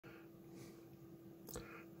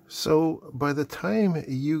So by the time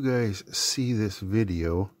you guys see this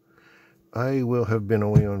video, I will have been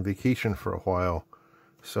away on vacation for a while.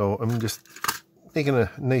 So I'm just making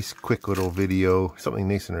a nice quick little video, something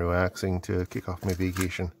nice and relaxing to kick off my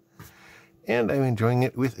vacation. And I'm enjoying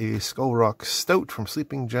it with a Skull Rock Stout from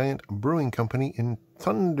Sleeping Giant Brewing Company in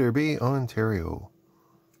Thunder Bay, Ontario.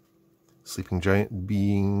 Sleeping Giant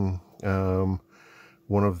being one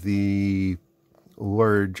of the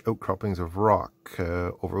large outcroppings of rock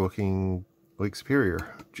overlooking Lake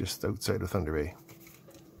Superior, just outside of Thunder Bay.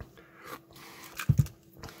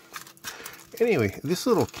 Anyway, this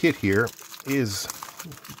little kit here is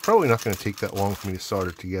probably not going to take that long for me to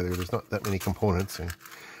solder together. There's not that many components, and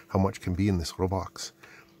how much can be in this little box.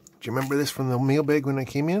 Do you remember this from the mailbag when I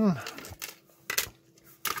came in?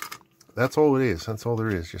 That's all it is. That's all there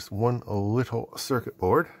is. Just one little circuit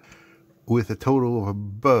board with a total of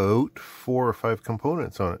about 4 or 5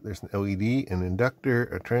 components on it. There's an LED, an inductor,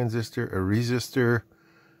 a transistor, a resistor,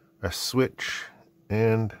 a switch,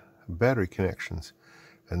 and battery connections.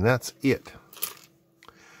 And that's it.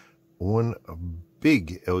 One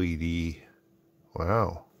big LED.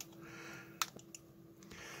 Wow.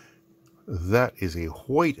 That is a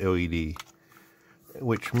white LED,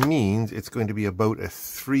 which means it's going to be about a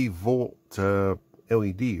 3-volt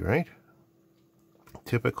LED, right?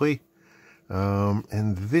 Typically.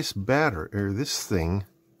 And this battery, or this thing,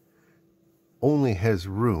 only has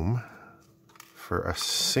room for a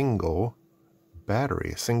single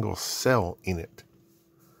battery, a single cell in it.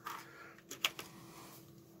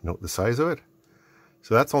 Note the size of it.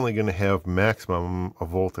 So that's only going to have maximum 1.5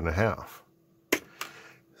 volts. So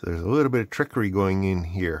there's a little bit of trickery going in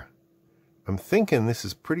here. I'm thinking this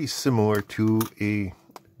is pretty similar to a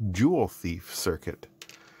joule thief circuit.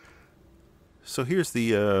 So here's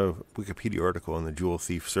the Wikipedia article on the joule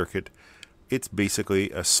thief circuit. It's basically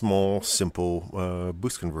a small, simple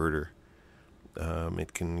boost converter.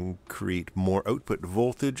 It can create more output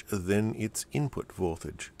voltage than its input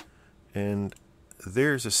voltage. And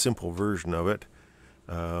there's a simple version of it.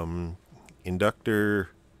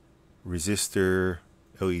 Inductor, resistor,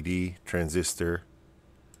 LED, transistor.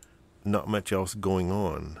 Not much else going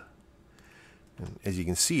on. And as you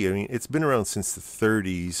can see, I mean, it's been around since the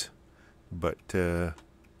 30s. But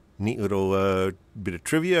neat little bit of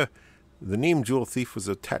trivia. The name Joule Thief was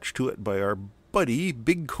attached to it by our buddy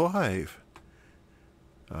Big Clive,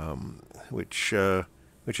 which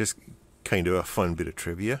is kind of a fun bit of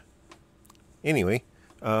trivia. Anyway,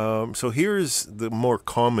 so here's the more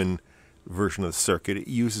common version of the circuit. It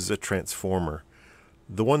uses a transformer.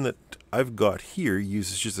 The one that I've got here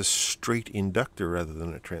uses just a straight inductor rather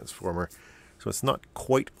than a transformer. So it's not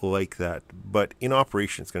quite like that, but in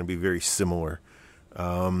operation it's going to be very similar.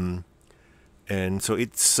 And so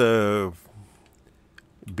it's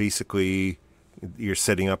basically you're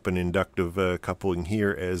setting up an inductive coupling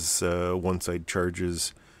here as one side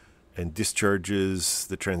charges and discharges.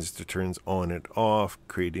 The transistor turns on and off,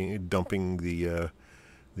 dumping the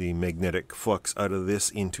magnetic flux out of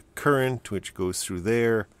this into current, which goes through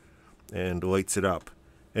there and lights it up.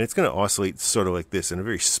 And it's going to oscillate sort of like this in a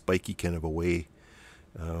very spiky kind of a way.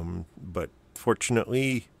 But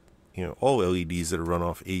fortunately, you know, all LEDs that run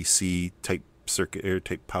off AC type circuit or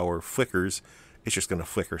type power flickers, it's just going to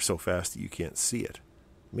flicker so fast that you can't see it.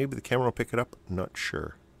 Maybe the camera will pick it up, not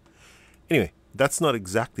sure. Anyway, that's not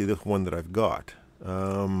exactly the one that I've got.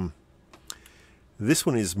 This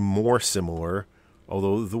one is more similar,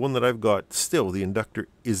 although the one that I've got, still, the inductor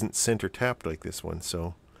isn't center tapped like this one,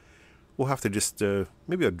 so we'll have to just,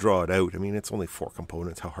 maybe I'll draw it out. I mean, it's only 4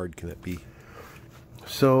 components. How hard can it be?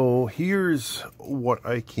 So here's what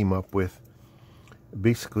I came up with.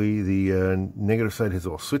 Basically, the negative side has a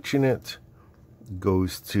little switch in it.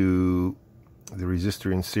 Goes to the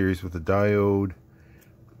resistor in series with the diode.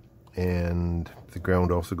 And the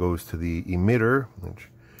ground also goes to the emitter, which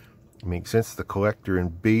makes sense. The collector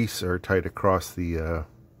and base are tied across the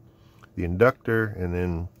inductor. And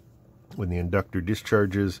then when the inductor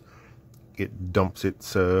discharges, it dumps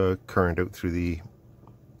its current out through the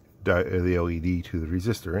LED to the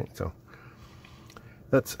resistor, right? So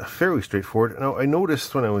that's fairly straightforward. Now, I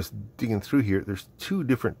noticed when I was digging through here, there's 2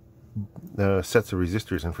 different sets of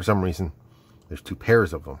resistors, and for some reason, there's 2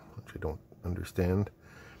 pairs of them, which I don't understand.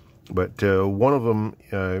 But one of them,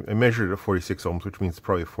 I measured it at 46 ohms, which means it's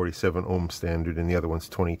probably a 47 ohm standard, and the other one's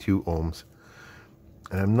 22 ohms.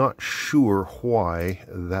 And I'm not sure why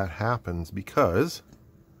that happens, because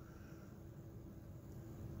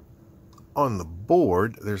on the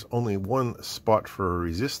board, there's only one spot for a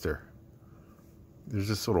resistor. There's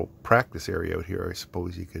this little practice area out here. I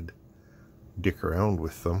suppose you could dick around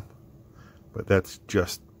with them. But that's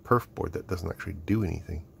just perf board. That doesn't actually do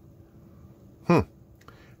anything. Well,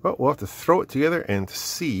 we'll have to throw it together and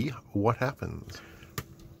see what happens.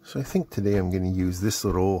 So I think today I'm going to use this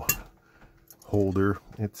little holder.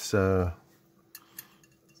 It's not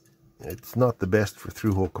the best for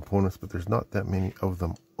through-hole components, but there's not that many of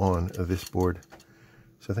them on this board.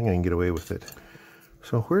 So I think I can get away with it.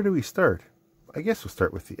 So where do we start? I guess we'll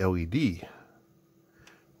start with the LED.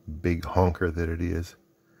 Big honker that it is.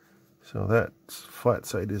 So that flat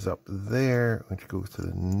side is up there, which goes to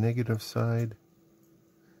the negative side.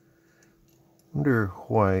 Wonder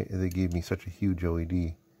why they gave me such a huge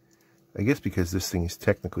LED. I guess because this thing is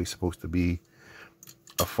technically supposed to be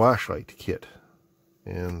a flashlight kit.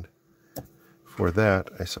 And for that,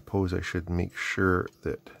 I suppose I should make sure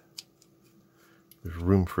that there's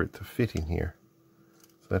room for it to fit in here.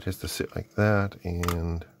 So that has to sit like that,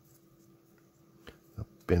 and I'll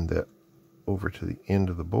bend that over to the end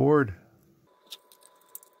of the board.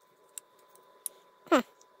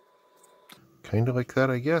 Kind of like that,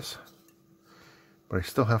 I guess. But I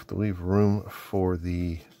still have to leave room for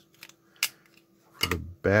the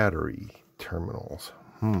battery terminals.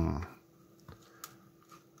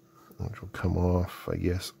 Which will come off, I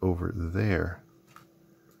guess, over there.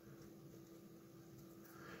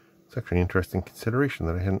 It's actually an interesting consideration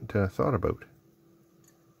that I hadn't thought about.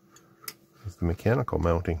 It's the mechanical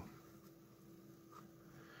mounting.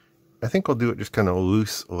 I think I'll do it just kind of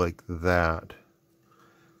loose like that.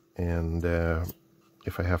 And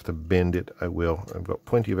if I have to bend it, I will. I've got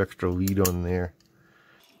plenty of extra lead on there.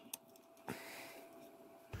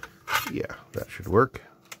 Yeah, that should work.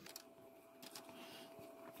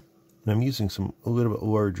 And I'm using a little bit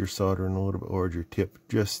larger solder and a little bit larger tip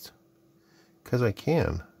just because I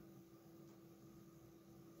can.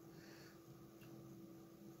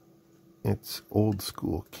 It's old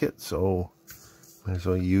school kit, so might as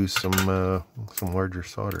well use some larger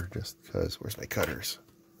solder just because. Where's my cutters?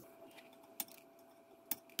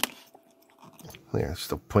 There's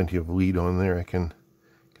still plenty of lead on there. I can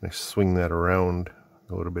kind of swing that around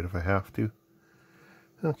a little bit if I have to.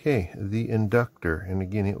 Okay, the inductor, and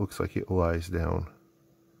again it looks like it lies down.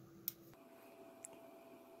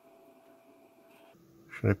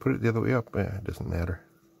 Should I put it the other way up? It doesn't matter.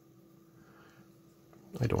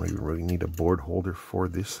 I don't even really need a board holder for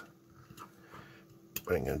this,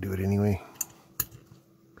 but I'm going to do it anyway.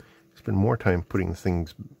 Spend more time putting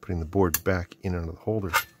the board back in under the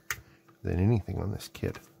holder than anything on this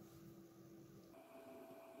kit.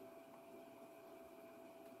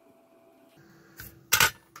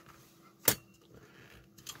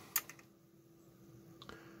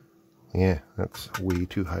 Yeah, that's way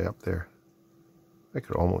too high up there. I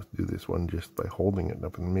could almost do this one just by holding it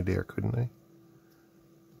up in midair, couldn't I?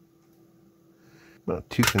 I'm not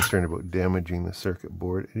too concerned about damaging the circuit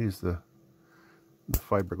board. It is the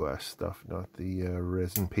fiberglass stuff, not the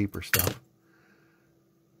resin paper stuff.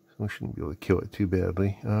 So we shouldn't be able to kill it too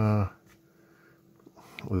badly.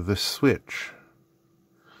 With the switch.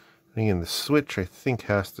 Again, the switch I think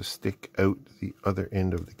has to stick out the other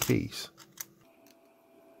end of the case.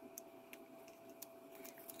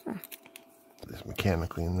 This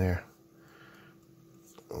mechanically in there.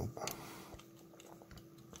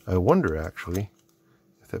 I wonder actually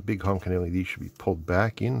if that big honking LED should be pulled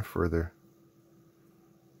back in further.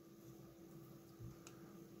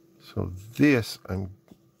 So this, I'm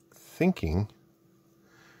thinking,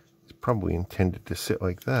 is probably intended to sit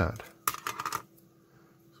like that.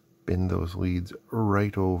 Bend those leads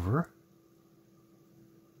right over.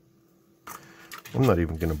 I'm not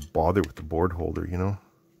even going to bother with the board holder, you know.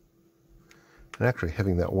 And actually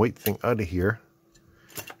having that white thing out of here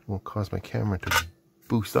will cause my camera to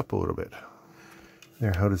boost up a little bit.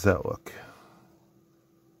 There, how does that look?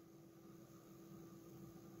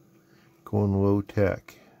 Going low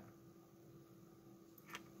tech.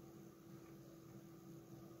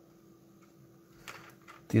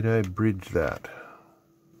 Did I bridge that?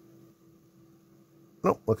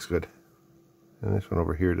 Nope, looks good. And this one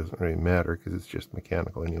over here doesn't really matter because it's just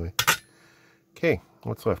mechanical anyway. Okay,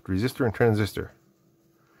 what's left? Resistor and transistor.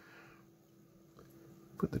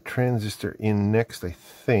 Put the transistor in next, I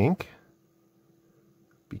think,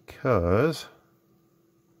 because...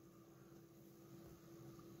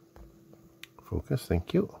 Focus,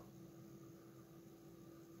 thank you.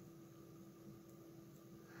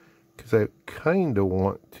 Because I kind of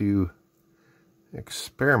want to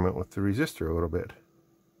experiment with the resistor a little bit.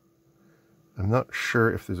 I'm not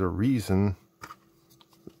sure if there's a reason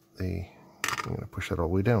I'm going to push that all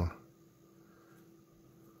the way down.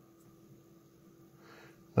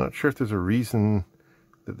 Not sure if there's a reason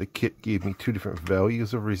that the kit gave me two different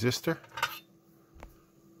values of resistor.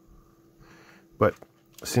 But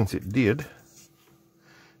since it did,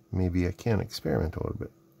 maybe I can experiment a little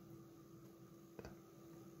bit.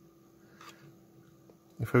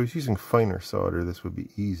 If I was using finer solder, this would be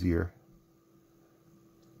easier.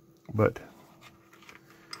 But,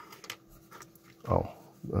 oh,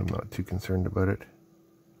 I'm not too concerned about it.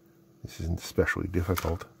 This isn't especially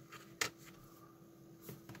difficult.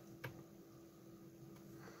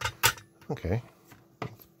 Okay,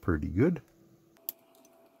 that's pretty good.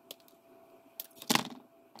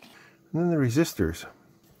 And then the resistors.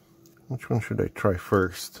 Which one should I try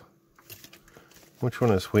first? Which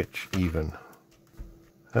one is which even?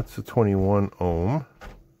 That's the 21 ohm.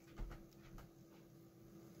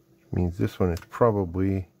 Which means this one is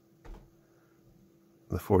probably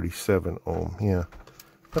the 47 ohm. Yeah.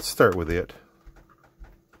 Let's start with it.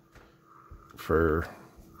 For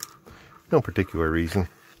no particular reason.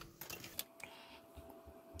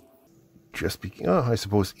 Just because, oh, I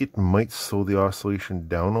suppose it might slow the oscillation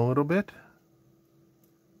down a little bit.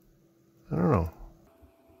 I don't know.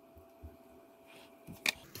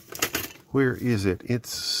 Where is it?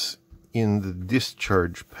 It's in the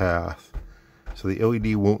discharge path. So the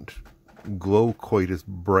LED won't glow quite as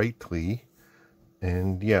brightly.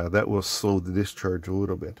 And yeah, that will slow the discharge a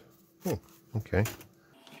little bit. Oh, okay.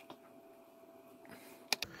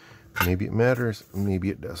 Maybe it matters, maybe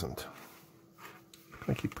it doesn't.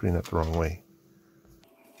 I keep putting that the wrong way.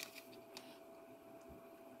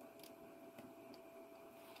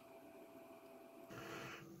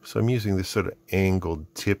 So I'm using this sort of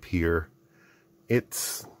angled tip here.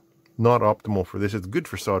 It's not optimal for this. It's good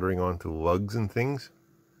for soldering onto lugs and things.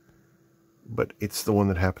 But it's the one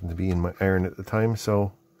that happened to be in my iron at the time,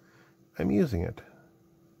 so I'm using it.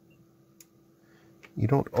 You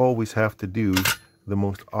don't always have to do the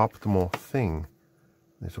most optimal thing.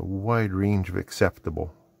 There's a wide range of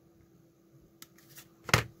acceptable.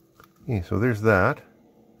 Okay, so there's that.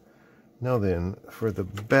 Now then, for the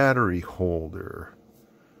battery holder,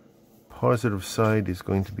 positive side is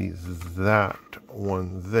going to be that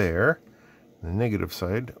one there. The negative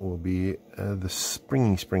side will be the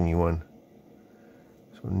springy one.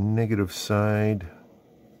 So negative side.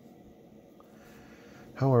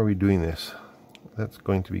 How are we doing this? That's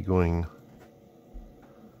going to be going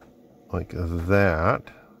like that.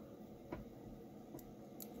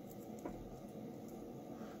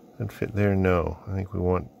 That fit there? No. I think we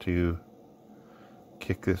want to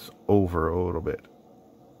kick this over a little bit.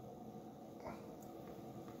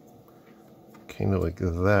 Kind of like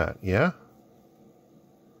that, yeah?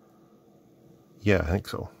 Yeah, I think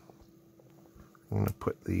so. I'm going to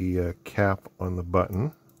put the cap on the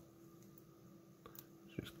button.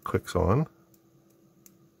 Just clicks on.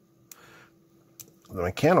 The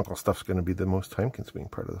mechanical stuff's going to be the most time-consuming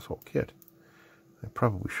part of this whole kit. I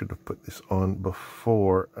probably should have put this on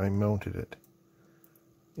before I mounted it.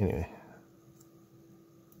 Anyway.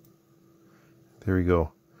 There we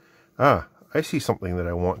go. Ah, I see something that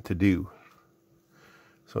I want to do.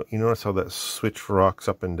 So you notice how that switch rocks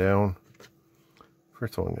up and down?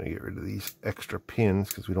 First of all, I'm going to get rid of these extra pins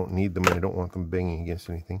because we don't need them and I don't want them banging against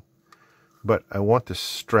anything. But I want to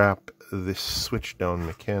strap this switch down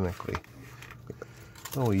mechanically.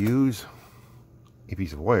 I'll use a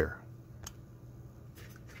piece of wire.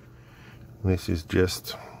 This is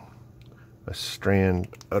just a strand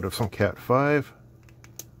out of some Cat 5,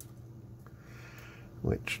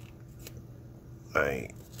 which I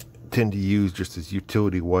tend to use just as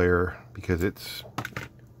utility wire because it's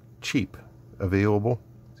cheap, available,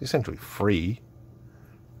 it's essentially free.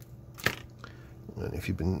 And if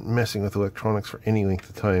you've been messing with electronics for any length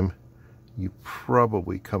of time, you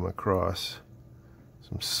probably come across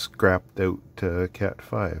some scrapped out Cat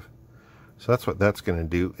 5. So that's what that's going to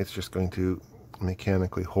do. It's just going to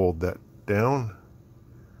mechanically hold that down.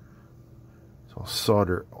 So I'll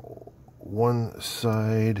solder one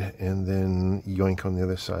side and then yoink on the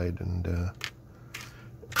other side and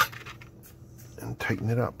tighten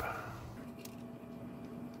it up.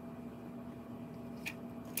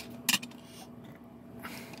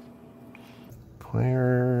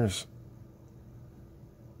 Pliers.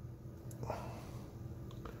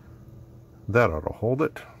 That ought to hold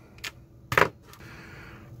it.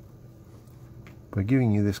 By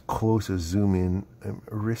giving you this close a zoom in, I'm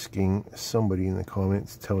risking somebody in the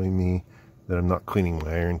comments telling me that I'm not cleaning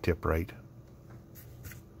my iron tip right.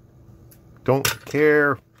 Don't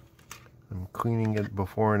care. I'm cleaning it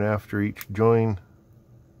before and after each join.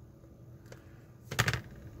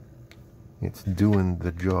 It's doing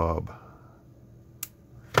the job.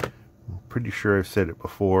 I'm pretty sure I've said it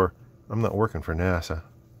before. I'm not working for NASA.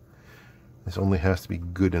 This only has to be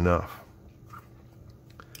good enough.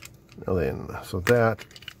 Now then, so that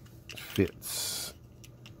fits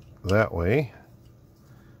that way.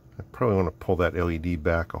 I probably want to pull that LED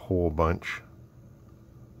back a whole bunch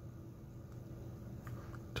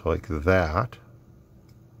to like that.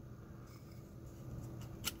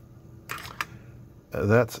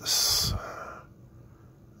 That's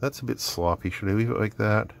a bit sloppy. Should I leave it like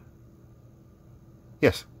that?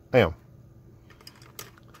 Yes, I am. Am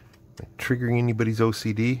I triggering anybody's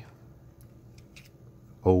OCD?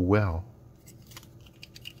 Oh well.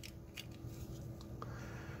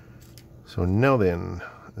 So now then,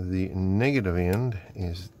 the negative end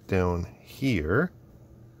is down here,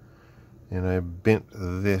 and I bent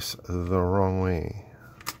this the wrong way.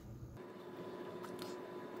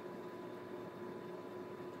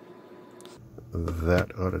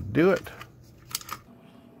 That ought to do it.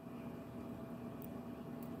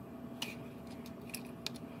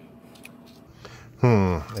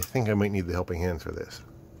 I think I might need the helping hands for this.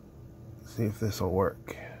 See if this will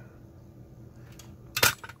work.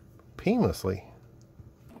 Painlessly.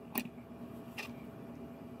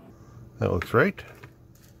 That looks right.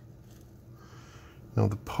 Now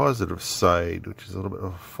the positive side, which is a little bit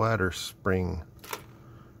of a flatter spring,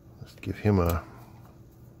 let's give him a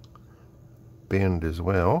bend as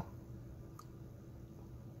well.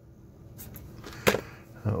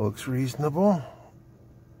 That looks reasonable.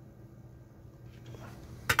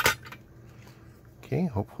 Okay,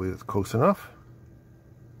 hopefully that's close enough.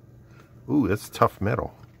 Ooh, that's tough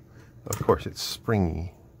metal. Of course, it's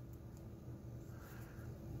springy.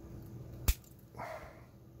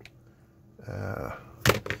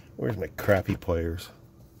 Where's my crappy pliers?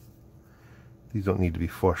 These don't need to be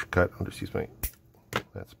flush cut. I'll just use my...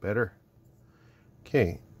 That's better.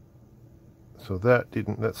 Okay. So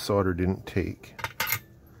that solder didn't take.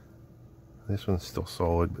 This one's still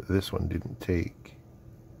solid, but this one didn't take.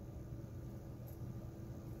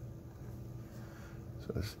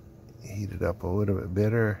 So let's heat it up a little bit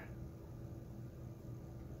better.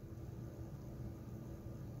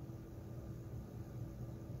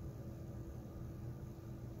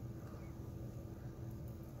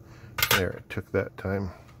 There, it took that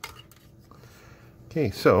time.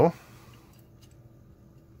 Okay, so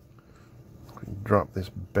we drop this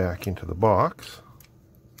back into the box.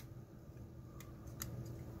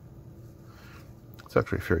 It's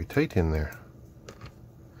actually very tight in there.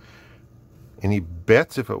 Any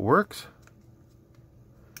bets if it works?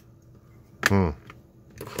 Bend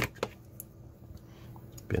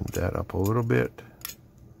that up a little bit.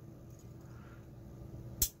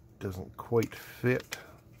 Doesn't quite fit.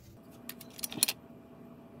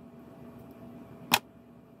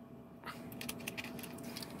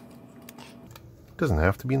 Doesn't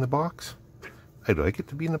have to be in the box. I'd like it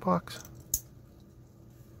to be in the box.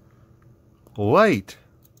 Light.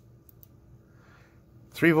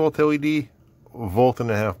 3-volt LED, 1.5 volt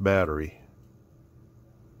battery.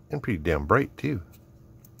 And pretty damn bright too.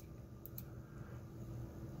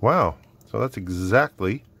 Wow. So that's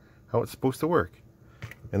exactly how it's supposed to work.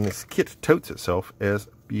 And this kit touts itself as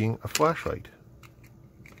being a flashlight.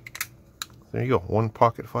 There you go, one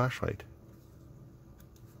pocket flashlight.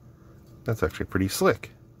 That's actually pretty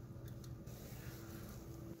slick.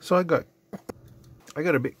 So I got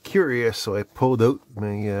a bit curious, so I pulled out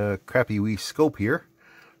my crappy wee scope here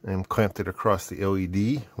and clamped it across the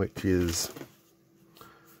LED, which is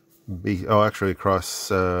actually across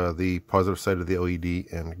the positive side of the LED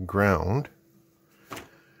and ground.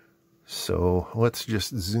 So let's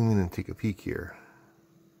just zoom in and take a peek here.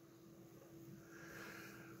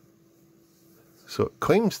 So it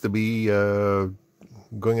claims to be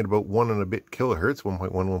going at about 1 and a bit kilohertz,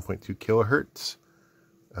 1.1, 1.2 kilohertz,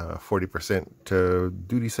 40%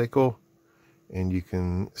 duty cycle, and you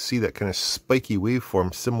can see that kind of spiky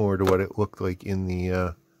waveform similar to what it looked like in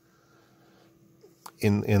the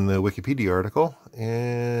in the Wikipedia article,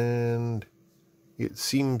 and it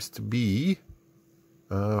seems to be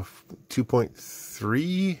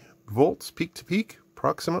 2.3 volts peak to peak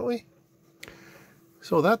approximately.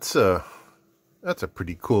 So that's a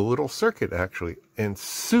pretty cool little circuit actually, and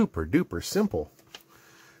super duper simple.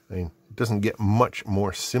 I mean, it doesn't get much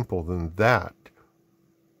more simple than that.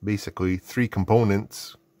 Basically 3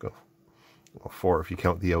 components, well, 4 if you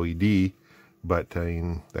count the LED, but I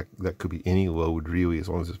mean that could be any load really, as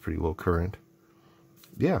long as it's pretty low current.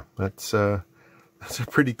 Yeah, that's a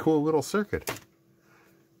pretty cool little circuit.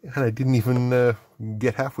 And I didn't even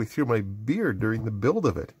get halfway through my beer during the build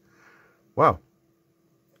of it. Wow.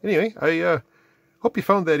 Anyway, I hope you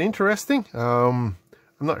found that interesting. I'm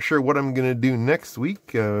not sure what I'm going to do next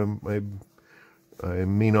week. I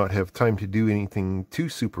may not have time to do anything too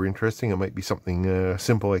super interesting. It might be something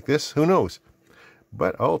simple like this. Who knows?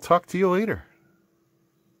 But I'll talk to you later.